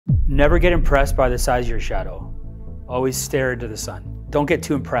Never get impressed by the size of your shadow. Always stare into the sun. Don't get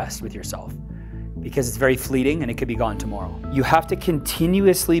too impressed with yourself because it's very fleeting and it could be gone tomorrow. You have to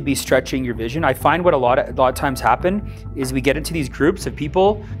continuously be stretching your vision. I find what a lot of times happen is we get into these groups of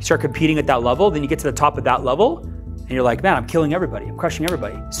people, start competing at that level, then you get to the top of that level and you're like, man, I'm killing everybody, I'm crushing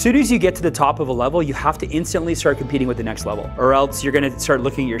everybody. As soon as you get to the top of a level, you have to instantly start competing with the next level, or else you're gonna start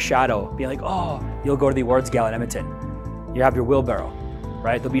looking at your shadow, being like, oh, you'll go to the awards gala in Edmonton. You have your wheelbarrow.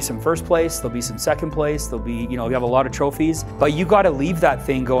 Right? There'll be some first place, there'll be some second place, there'll be, you have a lot of trophies, but you got to leave that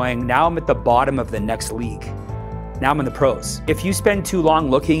thing going, now I'm at the bottom of the next league. Now I'm in the pros. If you spend too long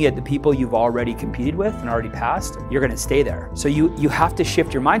looking at the people you've already competed with and already passed, you're going to stay there. So you have to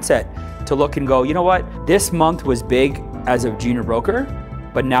shift your mindset to look and go, you know what? This month was big as a junior broker,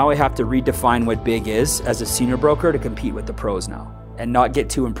 but now I have to redefine what big is as a senior broker to compete with the pros now and not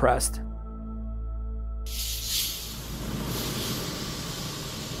get too impressed.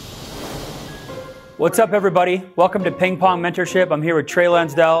 What's up, everybody? Welcome to Ping Pong Mentorship. I'm here with Trey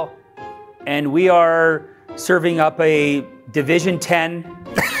Lansdell, and we are serving up a Division 10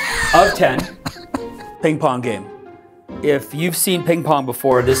 of 10 ping pong game. If you've seen ping pong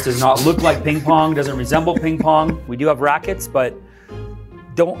before, this does not look like ping pong, doesn't resemble ping pong. We do have rackets, but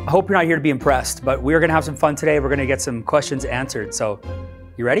hope you're not here to be impressed. But we're gonna have some fun today. We're gonna get some questions answered. So,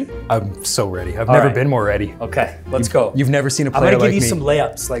 you ready? I'm so ready. I've never been more ready. Okay, let's go. You've never seen a player like me. I'm gonna give you some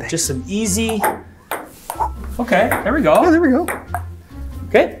layups, like just some easy. Okay, there we go. Oh, there we go.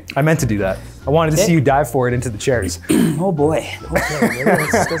 Okay. I meant to do that. I wanted to see you dive for it into the chairs. Oh boy. Okay,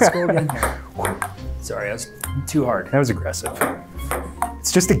 let's go again here. Sorry, that was too hard. That was aggressive.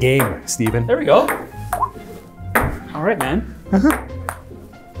 It's just a game, Steven. There we go. All right, man.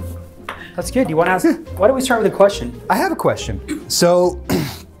 That's good. You want to ask? Why don't we start with a question? I have a question. So,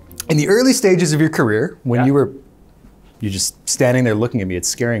 in the early stages of your career, when you're just standing there looking at me, it's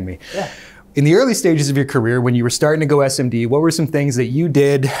scaring me. Yeah. In the early stages of your career, when you were starting to go SMD, what were some things that you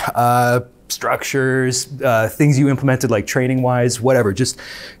did, structures, things you implemented like training-wise, whatever, just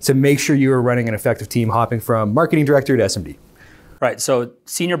to make sure you were running an effective team hopping from marketing director to SMD? Right, so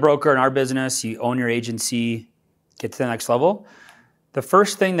senior broker in our business, you own your agency, get to the next level. The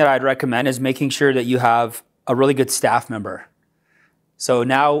first thing that I'd recommend is making sure that you have a really good staff member. So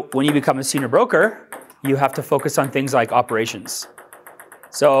now when you become a senior broker, you have to focus on things like operations.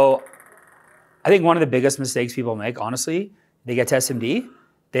 So I think one of the biggest mistakes people make, honestly, they get to SMD,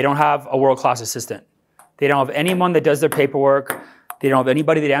 they don't have a world-class assistant. They don't have anyone that does their paperwork. They don't have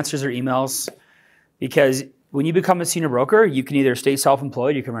anybody that answers their emails. Because when you become a senior broker, you can either stay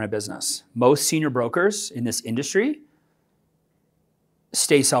self-employed, you can run a business. Most senior brokers in this industry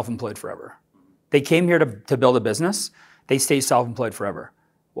stay self-employed forever. They came here to build a business. They stay self-employed forever.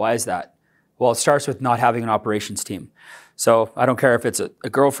 Why is that? Well, it starts with not having an operations team. So I don't care if it's a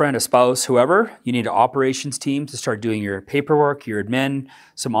girlfriend, a spouse, whoever, you need an operations team to start doing your paperwork, your admin,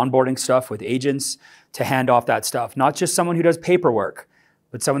 some onboarding stuff with agents to hand off that stuff. Not just someone who does paperwork,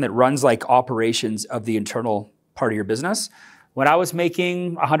 but someone that runs like operations of the internal part of your business. When I was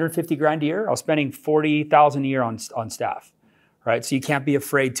making 150 grand a year, I was spending 40,000 a year on staff, right? So you can't be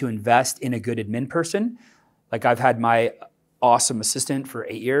afraid to invest in a good admin person. Like I've had my awesome assistant for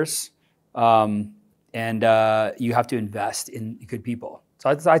 8 years. And you have to invest in good people. So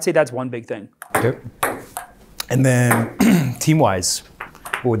I'd say that's one big thing. Okay. And then team-wise,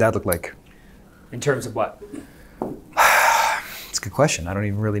 what would that look like? In terms of what? It's a good question. I don't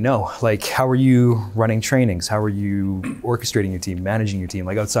even really know. Like, how are you running trainings? How are you orchestrating your team, managing your team,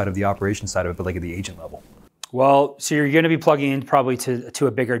 like outside of the operations side of it, but like at the agent level? Well, so you're going to be plugging in probably to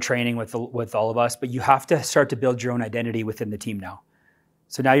a bigger training with all of us, but you have to start to build your own identity within the team now.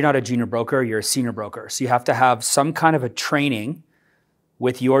 So now you're not a junior broker, you're a senior broker. So you have to have some kind of a training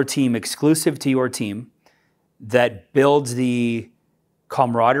with your team, exclusive to your team, that builds the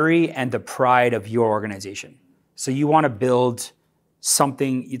camaraderie and the pride of your organization. So you want to build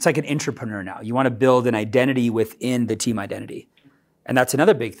something, it's like an entrepreneur now. You want to build an identity within the team identity. And that's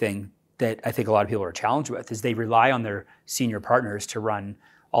another big thing that I think a lot of people are challenged with, is they rely on their senior partners to run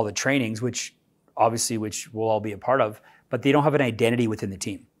all the trainings, which we'll all be a part of, but they don't have an identity within the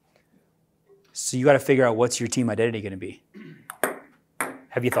team. So you got to figure out what's your team identity going to be.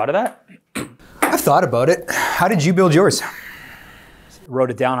 Have you thought of that? I've thought about it. How did you build yours? Wrote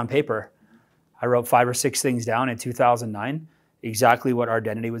it down on paper. I wrote 5 or 6 things down in 2009, exactly what our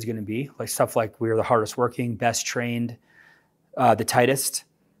identity was going to be. Like stuff like we were the hardest working, best trained, the tightest.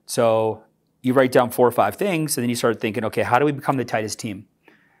 So you write down 4 or 5 things, and then you start thinking, okay, how do we become the tightest team?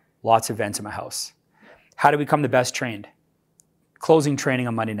 Lots of events in my house. How do we become the best trained? Closing training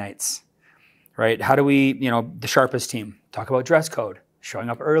on Monday nights, right? How do we, the sharpest team? Talk about dress code. showing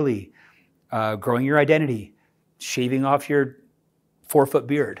up early, growing your identity, shaving off your 4-foot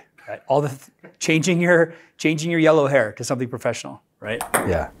beard, right? All the changing your yellow hair to something professional, right?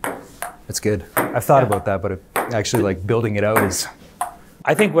 Yeah, that's good. I've thought about that, but actually like building it out is.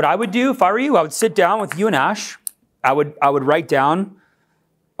 I think what I would do if I were you, I would sit down with you and Ash. I would write down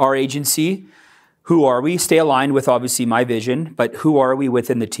our agency. Who are we? Stay aligned with obviously my vision, but who are we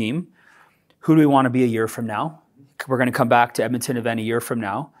within the team? Who do we want to be a year from now? We're going to come back to Edmonton event a year from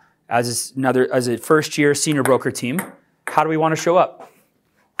now as a first year senior broker team. How do we want to show up,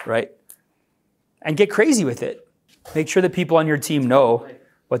 right? And get crazy with it. Make sure that people on your team know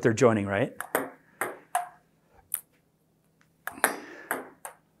what they're joining, right?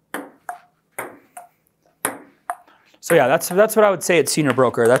 So yeah, that's what I would say at senior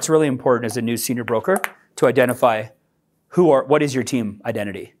broker. That's really important as a new senior broker to identify what is your team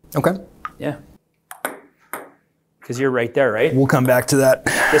identity. Okay. Yeah. Because you're right there, right? We'll come back to that.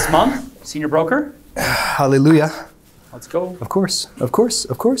 This month, senior broker. Hallelujah. Let's go. Of course, of course,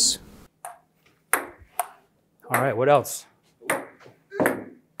 of course. All right, what else?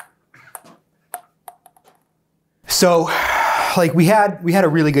 So, like we had a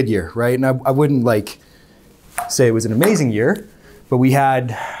really good year, right? And I wouldn't like say it was an amazing year, but we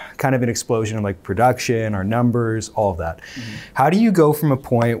had kind of an explosion in like production, our numbers, all of that. Mm-hmm. How do you go from a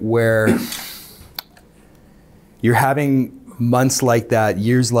point where you're having months like that,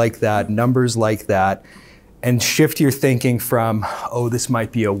 years like that, numbers like that, and shift your thinking from, oh, this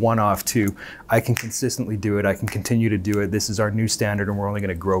might be a one-off to, I can consistently do it, I can continue to do it, this is our new standard and we're only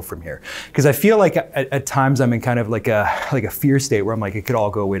gonna grow from here. Because I feel like at times I'm in kind of like a fear state where I'm like, it could all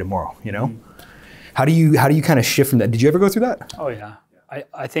go away tomorrow, you know? Mm-hmm. How do you kind of shift from that? Did you ever go through that? Oh yeah.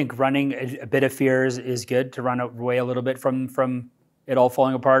 I think running a bit of fear is good to run away a little bit from it all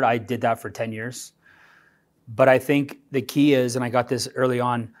falling apart. I did that for 10 years. But I think the key is, and I got this early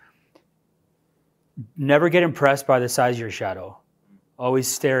on, never get impressed by the size of your shadow. Always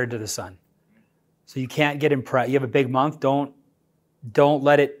stare into the sun. So you can't get impressed. You have a big month, don't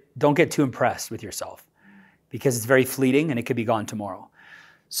get too impressed with yourself because it's very fleeting and it could be gone tomorrow.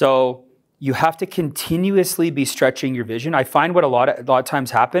 So you have to continuously be stretching your vision. I find what a lot of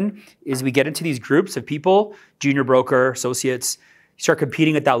times happen is we get into these groups of people, junior broker, associates, you start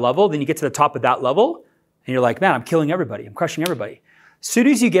competing at that level, then you get to the top of that level, and you're like, man, I'm killing everybody, I'm crushing everybody. As soon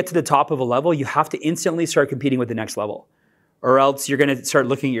as you get to the top of a level, you have to instantly start competing with the next level. Or else you're gonna start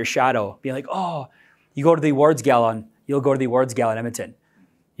looking at your shadow, be like, oh, you go to the awards gala, you'll go to the awards gala in Edmonton.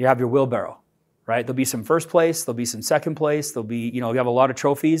 You have your wheelbarrow, right? There'll be some first place, there'll be some second place, there'll be, you have a lot of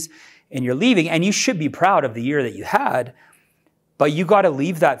trophies, and you're leaving, and you should be proud of the year that you had, but you gotta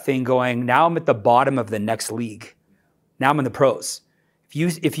leave that thing going, now I'm at the bottom of the next league. Now I'm in the pros.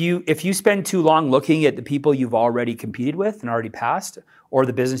 If you spend too long looking at the people you've already competed with and already passed, or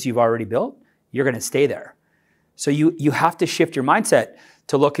the business you've already built, you're gonna stay there. So you have to shift your mindset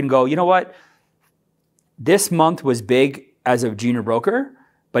to look and go, you know what? This month was big as a junior broker,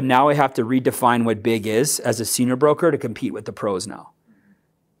 but now I have to redefine what big is as a senior broker to compete with the pros now.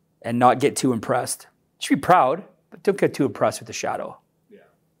 And not get too impressed. You should be proud, but don't get too impressed with the shadow. Yeah,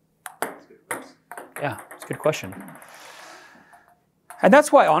 that's a good question. Yeah, it's a good question. And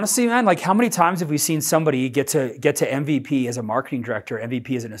that's why, honestly, man, like how many times have we seen somebody get to MVP as a marketing director,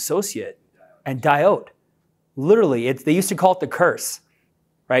 MVP as an associate, and die out? Literally, they used to call it the curse,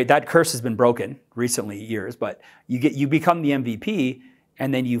 right? That curse has been broken recently, years, but you become the MVP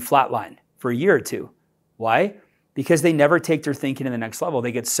and then you flatline for a year or two. Why? Because they never take their thinking to the next level.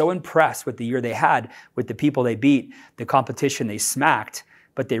 They get so impressed with the year they had, with the people they beat, the competition they smacked,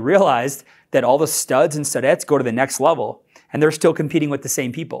 but they realized that all the studs and studettes go to the next level, and they're still competing with the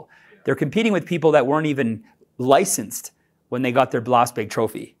same people. They're competing with people that weren't even licensed when they got their last big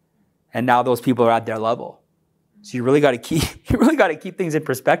trophy, and now those people are at their level. So you really got to keep things in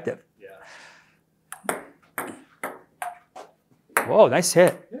perspective. Yeah. Whoa, nice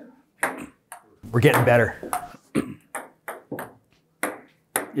hit. Yeah. We're getting better.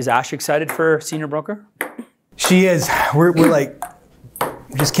 Is Ash excited for senior broker? She is. We're like,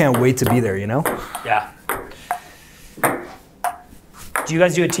 we just can't wait to be there, you know? Yeah. Do you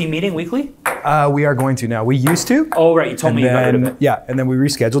guys do a team meeting weekly? We are going to now. We used to. Oh, right. You told me you got rid of it. Yeah, and then we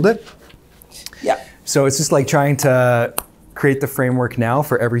rescheduled it. Yeah. So it's just like trying to create the framework now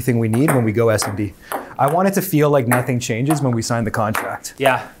for everything we need when we go S&D. I want it to feel like nothing changes when we sign the contract.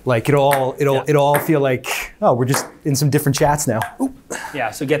 Yeah. Like it'll all feel like, oh, we're just in some different chats now. Ooh.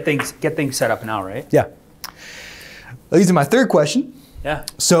 Yeah, so get things set up now, right? Yeah. Leads to my third question. Yeah.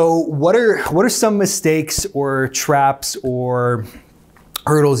 So what are some mistakes or traps or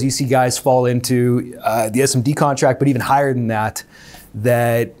hurdles you see guys fall into the SMD contract, but even higher than that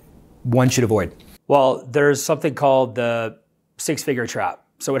that one should avoid? Well, there's something called the six-figure trap.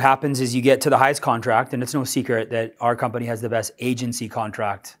 So what happens is you get to the highest contract, and it's no secret that our company has the best agency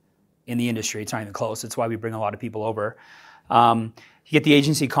contract in the industry. It's not even close. It's why we bring a lot of people over. You get the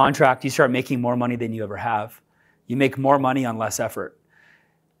agency contract, you start making more money than you ever have. You make more money on less effort.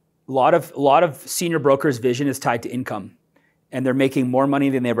 A lot of senior brokers' vision is tied to income, and they're making more money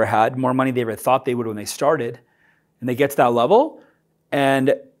than they ever had, more money they ever thought they would when they started. And they get to that level,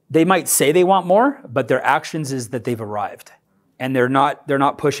 and they might say they want more, but their actions is that they've arrived, and they're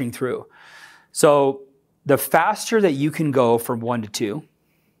not pushing through. So the faster that you can go from 1 to 2,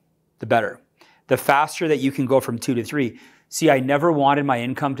 the better. The faster that you can go from 2 to 3. See, I never wanted my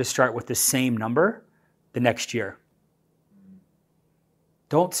income to start with the same number the next year.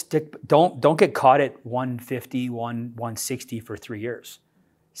 Don't get caught at 150, 160 for 3 years.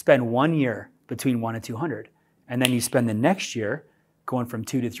 Spend 1 year between 1 and 200. And then you spend the next year going from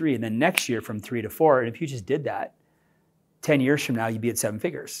 2 to 3, and then next year from 3 to 4. And if you just did that, 10 years from now, you'd be at 7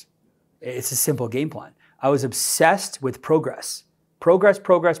 figures. It's a simple game plan. I was obsessed with progress. Progress.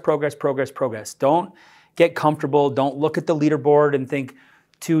 Don't get comfortable. Don't look at the leaderboard and think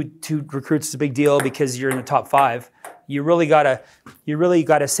two recruits is a big deal because you're in the top 5. You really gotta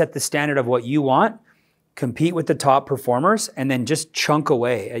set the standard of what you want, compete with the top performers, and then just chunk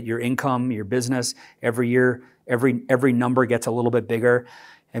away at your income, your business. Every year, every number gets a little bit bigger.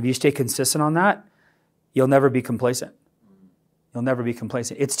 And if you stay consistent on that, you'll never be complacent. You'll never be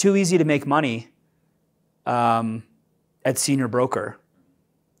complacent. It's too easy to make money at senior broker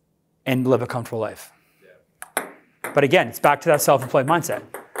and live a comfortable life. But again, it's back to that self-employed mindset.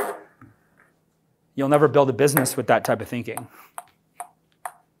 You'll never build a business with that type of thinking.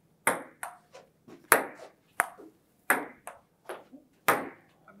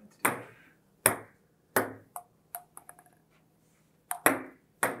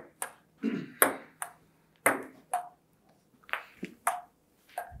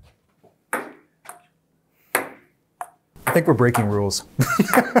 I think we're breaking rules.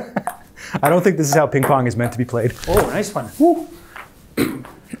 I don't think this is how ping pong is meant to be played. Oh, nice one. Woo.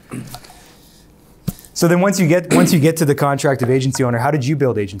 So then once you get to the contract of agency owner, how did you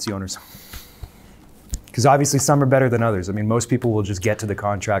build agency owners? Because obviously some are better than others. I mean, most people will just get to the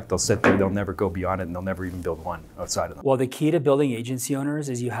contract, they'll sit there, they'll never go beyond it, and they'll never even build one outside of them. Well, the key to building agency owners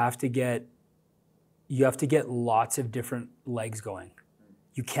is you have to get lots of different legs going.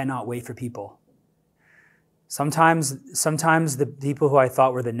 You cannot wait for people. Sometimes the people who I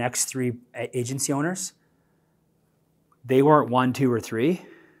thought were the next 3 agency owners, they weren't 1, 2, or 3.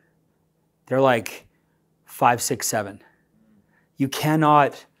 They're like 5, 6, 7. You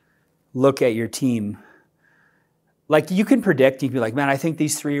cannot look at your team. Like you can predict, you can be like, man, I think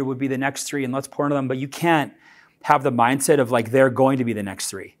these 3 would be the next 3 and let's pour into them, but you can't have the mindset of like, they're going to be the next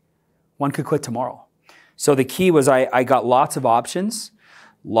 3. One could quit tomorrow. So the key was I got lots of options,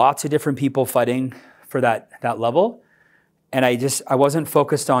 lots of different people fighting for that level. And I wasn't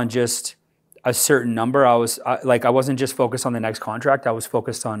focused on just a certain number. I wasn't just focused on the next contract. I was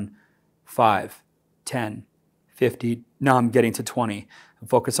focused on 5, 10, 50. Now I'm getting to 20. I'm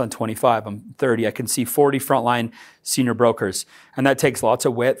focused on 25. I'm 30. I can see 40 frontline senior brokers. And that takes lots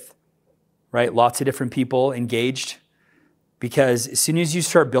of width, right? Lots of different people engaged. Because as soon as you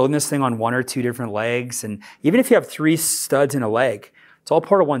start building this thing on 1 or 2 different legs, and even if you have 3 studs in a leg, it's all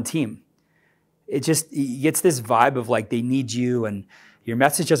part of one team. It gets this vibe of like they need you and your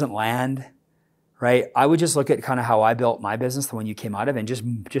message doesn't land, right? I would just look at kind of how I built my business, the one you came out of, and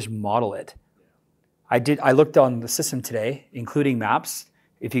just model it. I looked on the system today, including maps.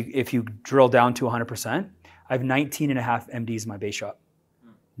 If you drill down to 100%, I have 19 and a half MDs in my base shop.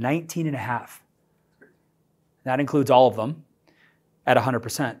 19 and a half. That includes all of them at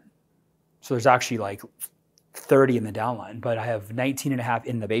 100%. So there's actually like 30 in the downline, but I have 19 and a half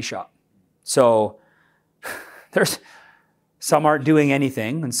in the base shop. So there's some aren't doing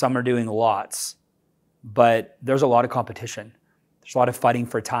anything and some are doing lots, but there's a lot of competition. There's a lot of fighting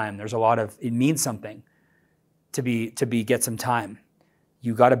for time. It means something to get some time.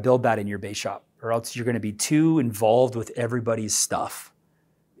 You got to build that in your base shop or else you're going to be too involved with everybody's stuff.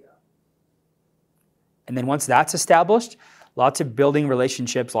 Yeah. And then once that's established, lots of building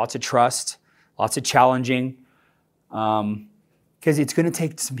relationships, lots of trust, lots of challenging, because it's going to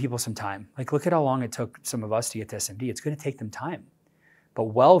take some people some time. Like, look at how long it took some of us to get to SMD. It's going to take them time. But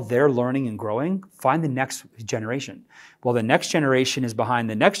while they're learning and growing, find the next generation. While the next generation is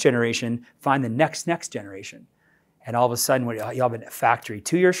behind the next generation, find the next generation. And all of a sudden, you'll have a factory.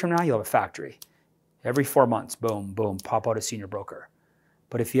 2 years from now, you'll have a factory. Every 4 months, boom, boom, pop out a senior broker.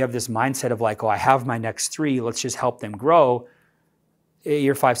 But if you have this mindset of like, oh, I have my next 3, let's just help them grow,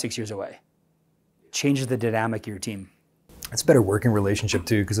 you're 5-6 years away. Changes the dynamic of your team. It's a better working relationship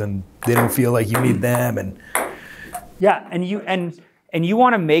too, because then they don't feel like you need them. And yeah, and you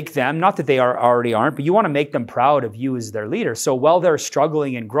want to make them, not that they already aren't, but you want to make them proud of you as their leader. So while they're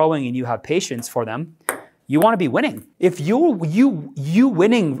struggling and growing and you have patience for them, you want to be winning. If you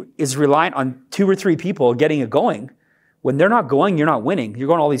winning is reliant on 2 or 3 people getting it going, when they're not going, you're not winning. You're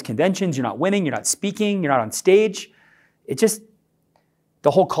going to all these conventions, you're not winning, you're not speaking, you're not on stage. It just,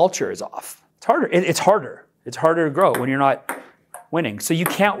 the whole culture is off. It's harder. It's harder to grow when you're not winning. So you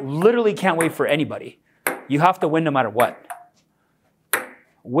literally can't wait for anybody. You have to win no matter what.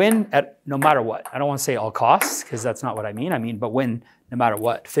 Win at no matter what. I don't want to say all costs, because that's not what I mean. But win no matter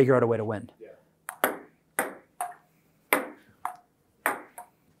what. Figure out a way to win.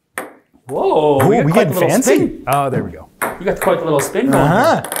 Whoa, we getting fancy? Spin. Oh, there we go. You got quite the little spin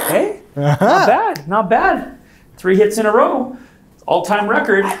going. Hey, not bad. 3 hits in a row. All-time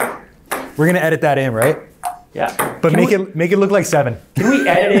record. We're gonna edit that in, right? Yeah. But make it look like 7. Can we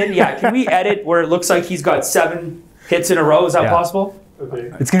edit in? Yeah. Can we edit where it looks like he's got 7 hits in a row? Is that possible?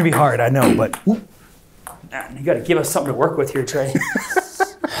 Okay. It's gonna be hard, I know, but man, you got to give us something to work with here, Trey.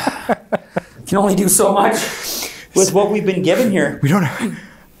 Can only do so much with what we've been given here. We don't.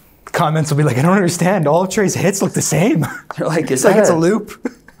 Comments will be like, I don't understand. All of Trey's hits look the same. They're like, it's like it's a loop.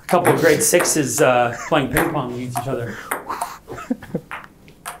 A couple of grade 6s playing ping pong against each other.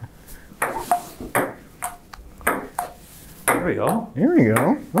 There we go. Here we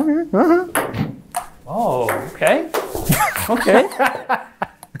go. Okay. Oh, okay. Okay.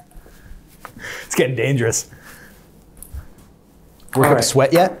 It's getting dangerous. Work up a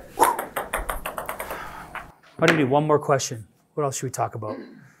sweat yet? Why don't we do one more question? What else should we talk about?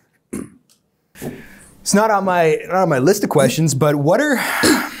 It's not on my list of questions, but what are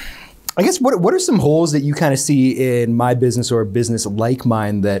some holes that you kind of see in my business or a business like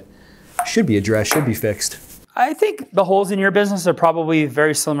mine that should be addressed, should be fixed? I think the holes in your business are probably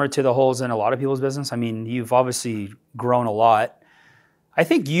very similar to the holes in a lot of people's business. I mean, you've obviously grown a lot. I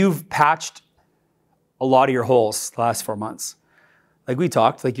think you've patched a lot of your holes the last 4 months. Like we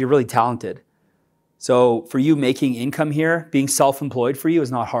talked, like you're really talented. So for you making income here, being self-employed for you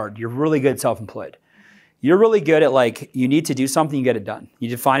is not hard. You're really good at self-employed. You're really good at like, you need to do something, you get it done. You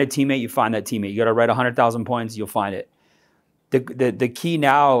just find a teammate, you find that teammate. You got to write 100,000 points, you'll find it. The key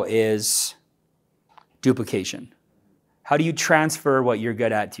now is duplication. How do you transfer what you're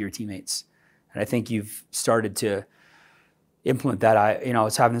good at to your teammates? And I think you've started to implement that. I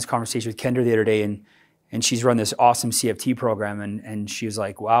was having this conversation with Kendra the other day, and she's run this awesome CFT program, and she was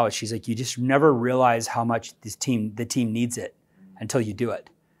like, wow, she's like, you just never realize how much the team needs it until you do it.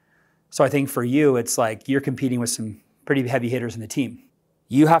 So I think for you, it's like you're competing with some pretty heavy hitters in the team.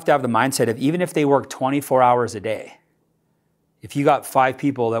 You have to have the mindset of even if they work 24 hours a day, if you got 5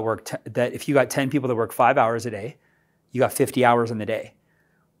 people if you got 10 people that work 5 hours a day, you got 50 hours in the day.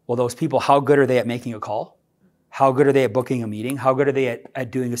 Well, those people, how good are they at making a call? How good are they at booking a meeting? How good are they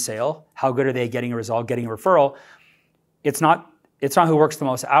at doing a sale? How good are they at getting a result, getting a referral? It's not who works the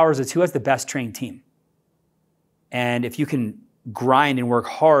most hours, it's who has the best trained team. And if you can grind and work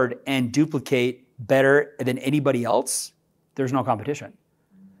hard and duplicate better than anybody else, there's no competition.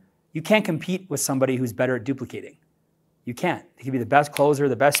 You can't compete with somebody who's better at duplicating. You can't. They can be the best closer,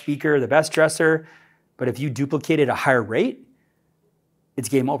 the best speaker, the best dresser, but if you duplicate at a higher rate, it's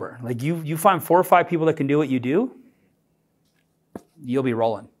game over. Like you find 4 or 5 people that can do what you do, you'll be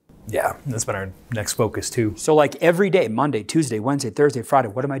rolling. Yeah, that's been our next focus too. So like every day, Monday, Tuesday, Wednesday, Thursday, Friday,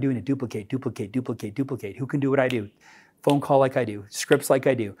 what am I doing to duplicate? Who can do what I do? Phone call like I do, scripts like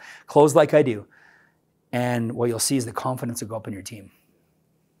I do, close like I do. And what you'll see is the confidence will go up in your team.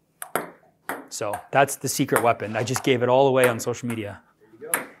 So that's the secret weapon. I just gave it all away on social media. There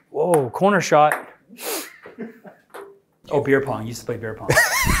you go. Whoa, corner shot. Oh, beer pong. You used to play beer pong.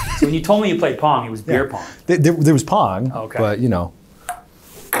 So when you told me you played Pong, it was beer pong. There was Pong, okay. But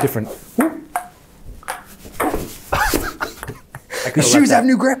different. Your shoes have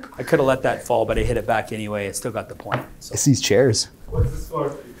new grip. I could have let that fall, but I hit it back anyway. It still got the point. So. It's these chairs. What's the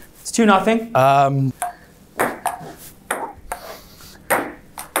score? It's 2-0.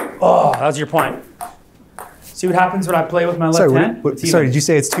 Oh, that was your point. See what happens when I play with my left hand? Sorry, did you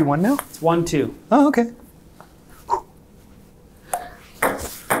say it's 2-1 now? It's 1-2. Oh, okay.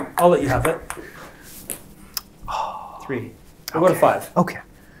 I'll let you have it. 3. We'll go to 5. Okay.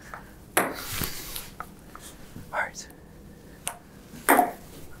 All right.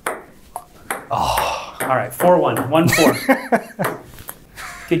 Oh. All right, 4-1. 1-4.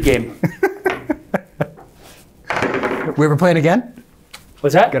 Good game. We ever playing again?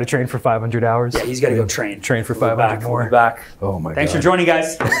 What's that? Got to train for 500 hours. Yeah, he's got to go train. Train for 500 more. We'll be back. Oh my God. Thanks for joining,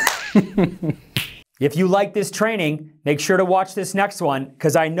 guys. If you like this training, make sure to watch this next one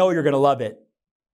because I know you're going to love it.